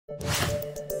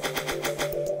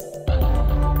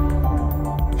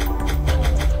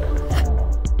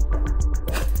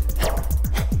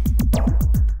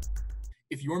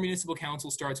municipal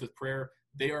council starts with prayer,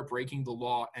 they are breaking the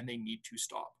law and they need to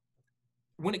stop.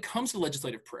 When it comes to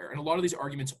legislative prayer, and a lot of these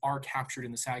arguments are captured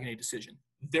in the Saguenay decision,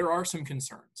 there are some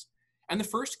concerns. And the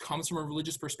first comes from a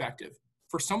religious perspective.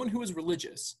 For someone who is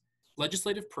religious,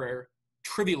 legislative prayer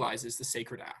trivializes the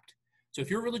sacred act. So if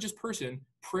you're a religious person,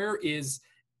 prayer is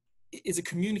a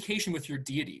communication with your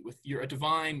deity, with a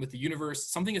divine, with the universe,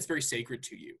 something that's very sacred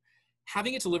to you.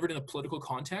 Having it delivered in a political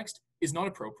context is not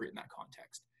appropriate in that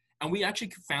context. And we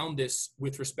actually found this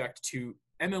with respect to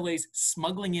MLAs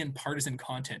smuggling in partisan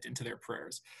content into their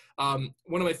prayers. One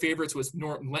of my favorites was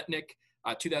Norton Letnick,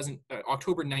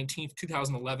 October 19th,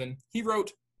 2011. He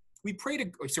wrote,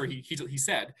 he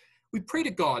said, "We pray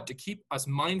to God to keep us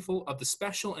mindful of the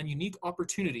special and unique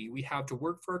opportunity we have to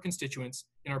work for our constituents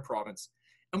in our province.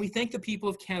 And we thank the people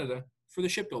of Canada for the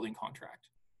shipbuilding contract."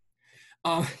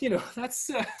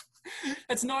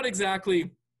 That's not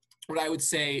exactly what I would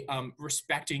say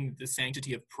respecting the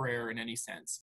sanctity of prayer in any sense.